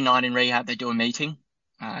every night in rehab they do a meeting.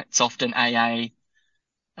 It's often AA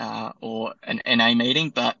or an NA meeting,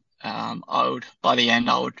 but by the end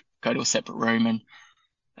I would go to a separate room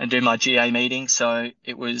and do my GA meeting. So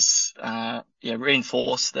it was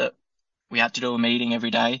reinforced that we had to do a meeting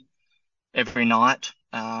every day, every night.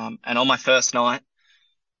 And on my first night,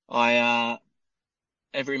 I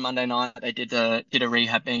every Monday night they did a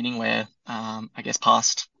rehab meeting where I guess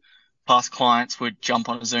past clients would jump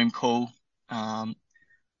on a Zoom call and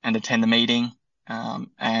attend the meeting.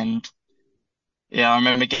 And I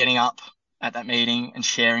remember getting up at that meeting and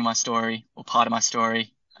sharing my story or part of my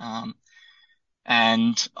story.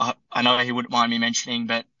 And I know he wouldn't mind me mentioning,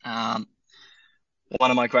 but one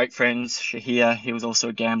of my great friends, Shahir, he was also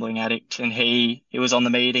a gambling addict, and he was on the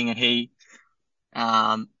meeting, and he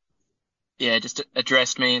just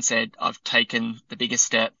addressed me and said, I've taken the biggest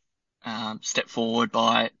step forward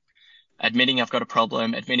by admitting I've got a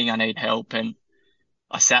problem, admitting I need help. And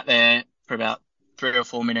I sat there for about 3 or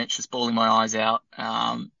 4 minutes, just bawling my eyes out.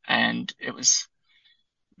 And it was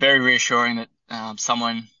very reassuring that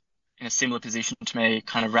someone in a similar position to me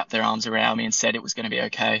kind of wrapped their arms around me and said it was going to be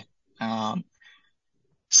okay.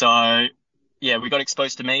 So we got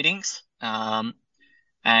exposed to meetings, and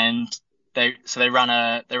they run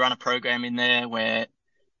a program in there where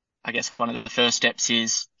I guess one of the first steps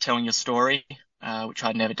is telling your story, which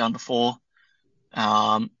I'd never done before.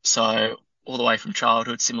 So all the way from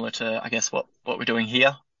childhood, similar to I guess what we're doing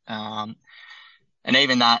here, and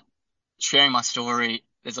even that, sharing my story,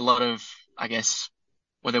 there's a lot of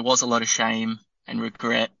there was a lot of shame and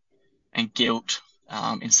regret and guilt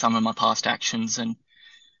in some of my past actions, and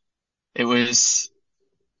it was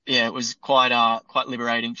quite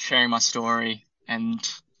liberating sharing my story, and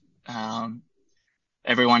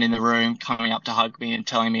everyone in the room coming up to hug me and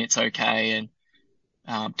telling me it's okay,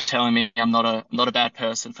 and telling me I'm not a bad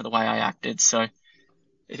person for the way I acted. So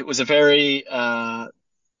it was a very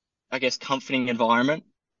comforting environment,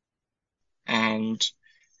 and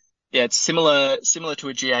it's similar to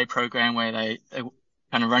a GA program where they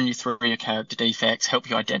kind of run you through your character defects, help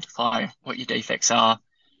you identify what your defects are,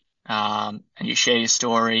 and you share your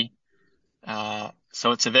story.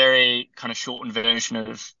 So it's a very kind of shortened version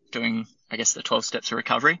of doing, I guess, the 12 steps of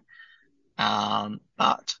recovery.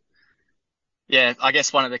 But I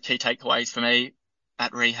guess one of the key takeaways for me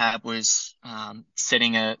at rehab was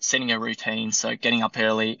setting a routine. So getting up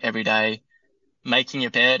early every day, making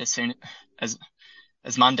your bed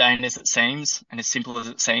as mundane as it seems and as simple as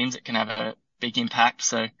it seems, it can have a big impact.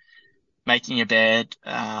 So making your bed,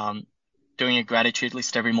 doing a gratitude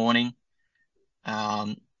list every morning,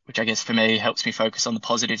 which I guess for me helps me focus on the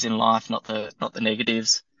positives in life, not the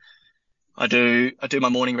negatives. I do my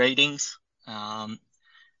morning readings,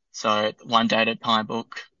 so one day at a time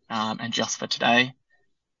book, and just for today,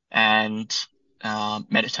 and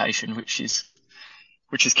meditation, which is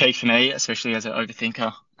key for me, especially as an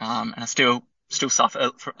overthinker, and I still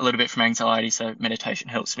suffer a little bit from anxiety, so meditation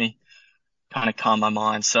helps me kind of calm my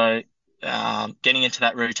mind. So getting into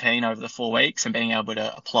that routine over the 4 weeks and being able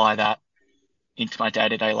to apply that into my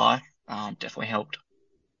day-to-day life definitely helped.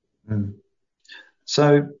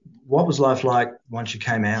 So what was life like once you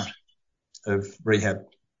came out of rehab?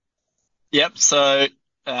 Yep. So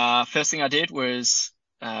first thing I did was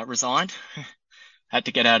resigned. Had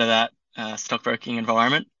to get out of that stockbroking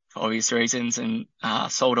environment for obvious reasons, and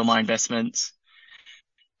sold all my investments.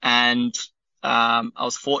 And I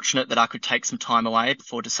was fortunate that I could take some time away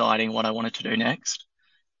before deciding what I wanted to do next.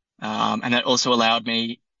 And that also allowed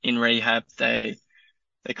me in rehab, they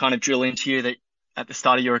kind of drill into you that at the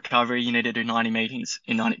start of your recovery, you need to do 90 meetings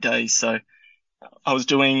in 90 days. So I was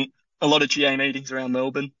doing a lot of GA meetings around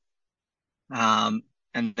Melbourne. And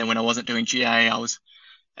then when I wasn't doing GA, I was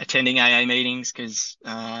attending AA meetings because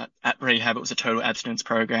at rehab, it was a total abstinence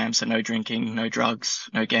program. So no drinking, no drugs,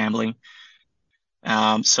 no gambling.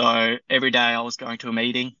 So every day I was going to a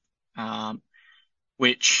meeting,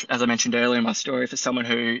 which, as I mentioned earlier in my story, for someone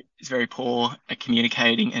who is very poor at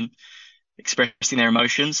communicating and expressing their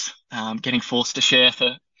emotions, getting forced to share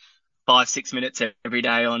for 5-6 minutes every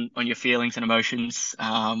day on your feelings and emotions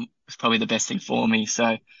was probably the best thing for me.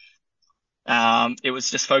 So it was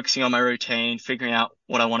just focusing on my routine, figuring out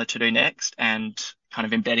what I wanted to do next, and kind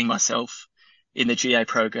of embedding myself in the GA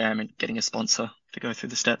program and getting a sponsor to go through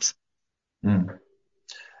the steps. Mm.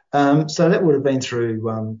 So that would have been through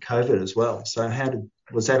COVID as well. So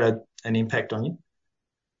was that an impact on you?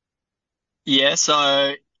 Yeah,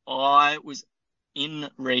 so I was in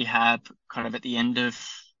rehab kind of at the end of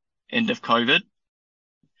COVID.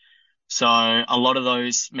 So a lot of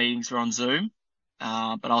those meetings were on Zoom,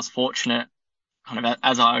 but I was fortunate kind of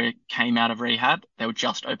as I came out of rehab, they were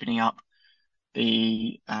just opening up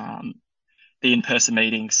the in-person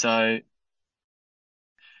meetings. So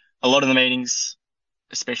a lot of the meetings,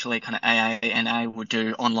 especially kind of AA, NA, would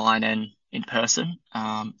do online and in person.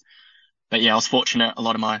 But yeah, I was fortunate. A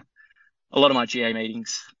lot of my GA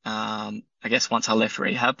meetings, I guess once I left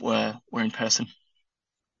rehab, were in person.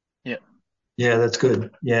 Yeah. Yeah, that's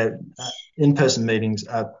good. Yeah, in-person meetings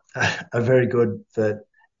are very good for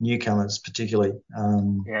newcomers, particularly.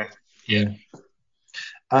 Yeah.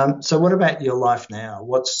 So what about your life now?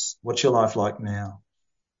 What's your life like now?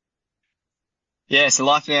 Yeah, so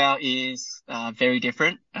life now is very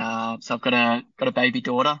different. So I've got a baby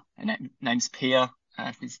daughter, and name's Pia.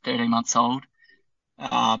 She's 13 months old.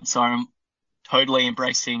 So I'm totally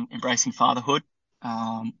embracing fatherhood.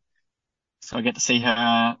 So I get to see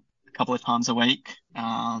her a couple of times a week.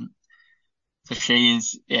 So she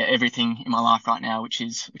is everything in my life right now, which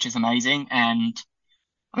is amazing. And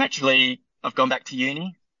I've gone back to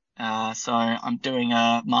uni. So I'm doing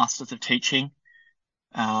a Masters of Teaching.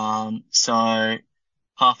 So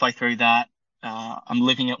halfway through that, I'm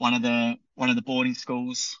living at one of the boarding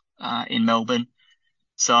schools in Melbourne.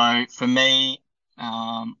 So for me,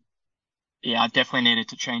 I definitely needed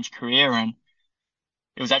to change career, and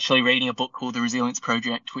it was actually reading a book called The Resilience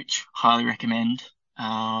Project, which I highly recommend.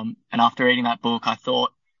 And after reading that book, I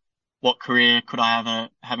thought, what career could I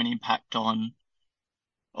have an impact on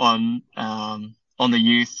the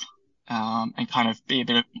youth, and kind of be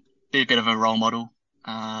a bit of a role model.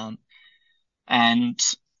 And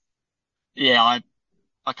yeah,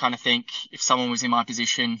 I kind of think if someone was in my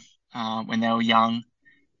position when they were young,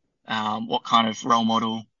 what kind of role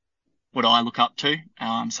model would I look up to?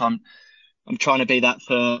 So I'm trying to be that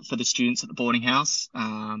for the students at the boarding house,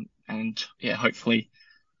 and yeah, hopefully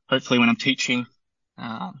when I'm teaching,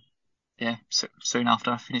 soon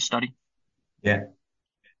after I finish study. Yeah.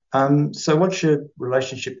 So what's your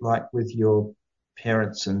relationship like with your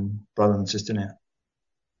parents and brother and sister now?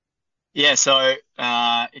 Yeah, so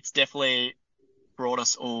it's definitely brought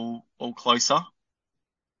us all closer,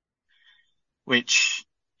 which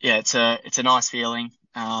it's a nice feeling.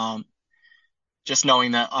 Just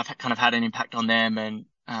knowing that I've kind of had an impact on them, and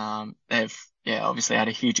they've obviously had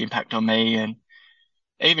a huge impact on me, and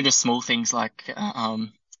even just small things like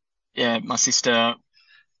my sister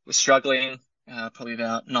was struggling probably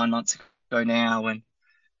about 9 months ago now, and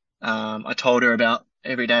I told her about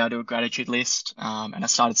every day I do a gratitude list, and I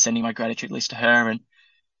started sending my gratitude list to her, and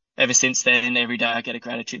ever since then, every day I get a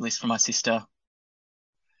gratitude list from my sister.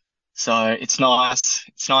 So it's nice.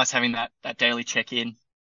 It's nice having that daily check-in.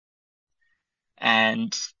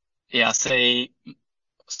 And yeah, I see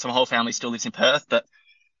my whole family still lives in Perth, but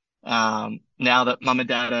now that mum and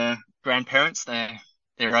dad are grandparents, they're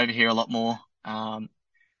over here a lot more.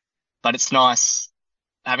 But it's nice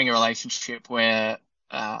having a relationship where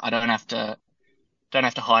I don't have to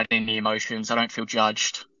hide any emotions. I don't feel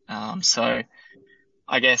judged. So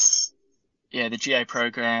I guess the GA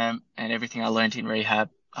program and everything I learned in rehab,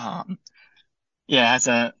 has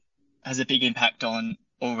a big impact on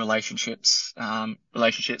all relationships.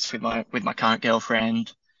 Relationships with my current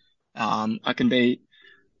girlfriend. I can be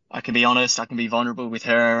honest. I can be vulnerable with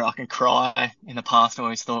her. I can cry. In the past, I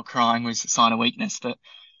always thought crying was a sign of weakness, but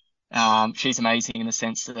she's amazing in the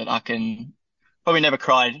sense that I can probably never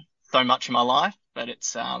cried so much in my life, but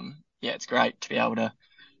it's great to be able to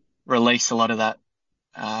release a lot of that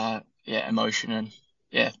emotion, and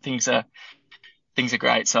things are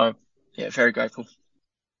great. So very grateful.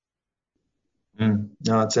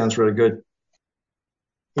 No, it sounds really good.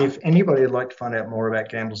 If anybody would like to find out more about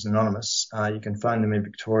Gamblers Anonymous, you can phone them in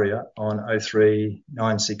Victoria on 03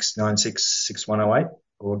 9696 6108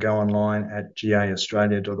 or go online at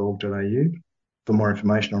gaaustralia.org.au for more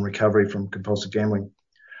information on recovery from compulsive gambling.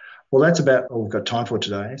 Well, that's about all we've got time for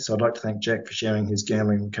today. So I'd like to thank Jack for sharing his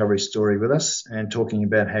gambling recovery story with us and talking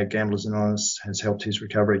about how Gamblers Anonymous has helped his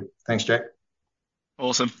recovery. Thanks, Jack.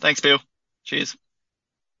 Awesome. Thanks, Bill. Cheers.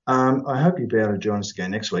 I hope you'll be able to join us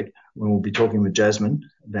again next week when we'll be talking with Jasmine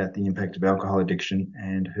about the impact of alcohol addiction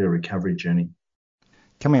and her recovery journey.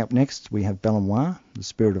 Coming up next, we have Bellenwa, the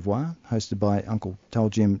Spirit of Wa, hosted by Uncle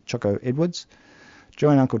Taljim Choco Edwards.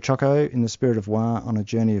 Join Uncle Choco in the Spirit of Wa on a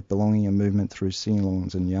journey of belonging and movement through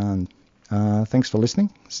sing-alongs and yarn. Thanks for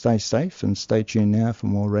listening. Stay safe and stay tuned now for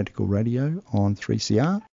more Radical Radio on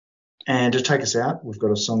 3CR. And to take us out, we've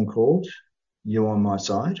got a song called You On My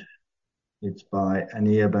Side. It's by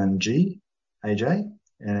Anirban G, AJ,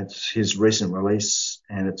 and it's his recent release,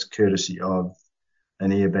 and it's courtesy of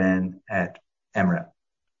Anirban at AMRAP,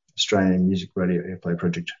 Australian Music Radio Airplay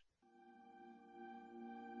Project.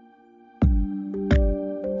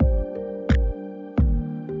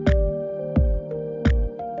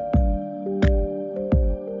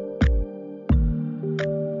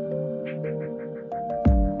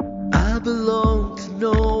 I belong to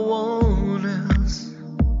no one else.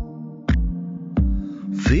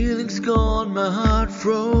 Feelings gone, my heart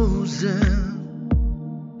frozen.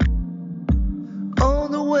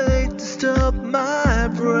 On the way to stop my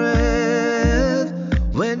breath.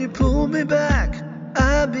 When you pulled me back,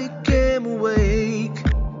 I became awake.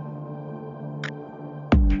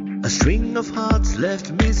 A string of hearts left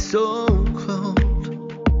me so cold.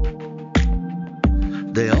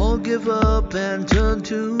 They all give up and turn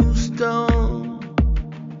to stone.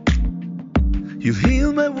 You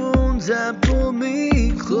heal my wounds and pull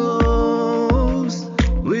me close.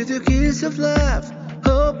 With your kiss of laugh,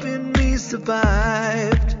 hoping we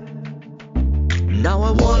survived. Now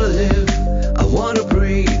I wanna live, I wanna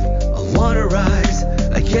breathe, I wanna rise.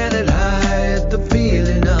 I cannot hide the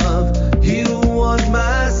feeling of you on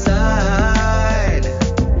my side.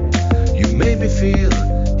 You made me feel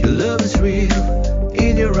your love is real.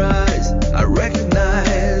 In your eyes, I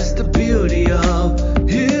recognize the beauty of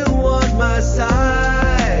you on my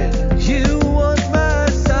side. You on my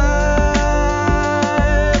side,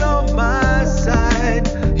 on my side.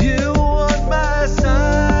 You on my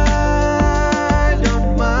side,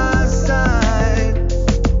 on my side.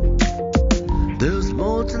 There's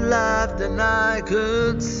more to life than I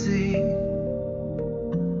could see.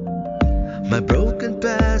 My broken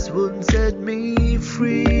past wouldn't set me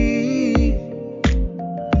free.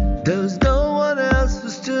 There was no one else who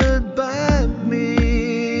stood by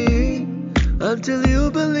me until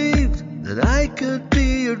you believed that I could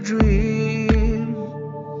be your dream.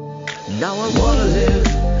 Now I wanna live,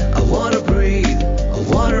 I wanna breathe, I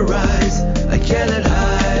wanna rise. I cannot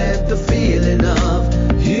hide the feeling of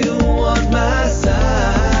you on my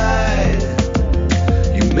side.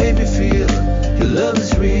 You made me feel your love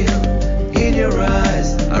is real. In your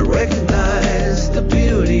eyes, I recognize the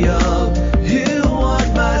beauty of you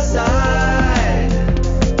on my side.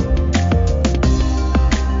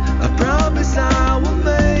 I promise I will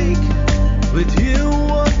make with you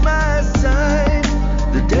on my side.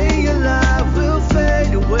 The day your life will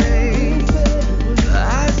fade away.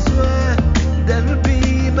 I swear that will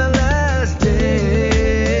be my last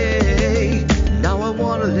day. Now I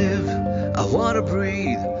wanna live, I wanna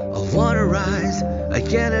breathe, I wanna rise. I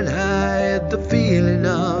cannot hide the feeling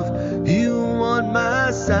of you on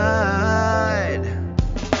my side.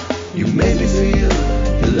 You made me feel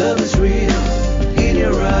your love is real. In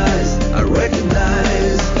your eyes, I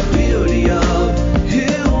recognize the beauty of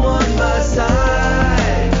you on my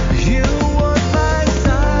side. You on my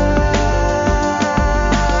side.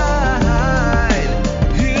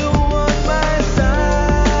 You on my side.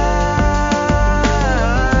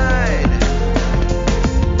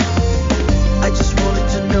 I just wanted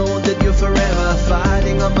to know that you're forever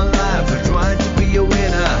fighting on my life. We're trying to be a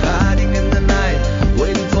winner, hiding in the night,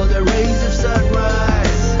 waiting for the rays of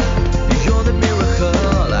sunrise. You're the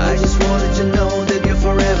miracle. I just wanted to know that you're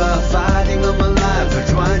forever fighting on my life. We're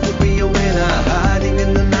trying to be a winner, hiding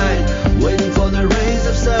in the night, waiting for the rays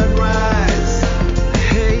of sunrise.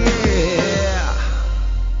 Hey, yeah.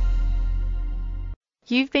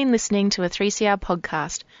 You've been listening to a 3CR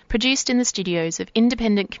podcast produced in the studios of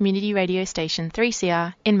independent community radio station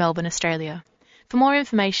 3CR in Melbourne, Australia. For more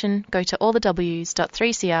information, go to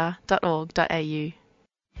allthews.3cr.org.au.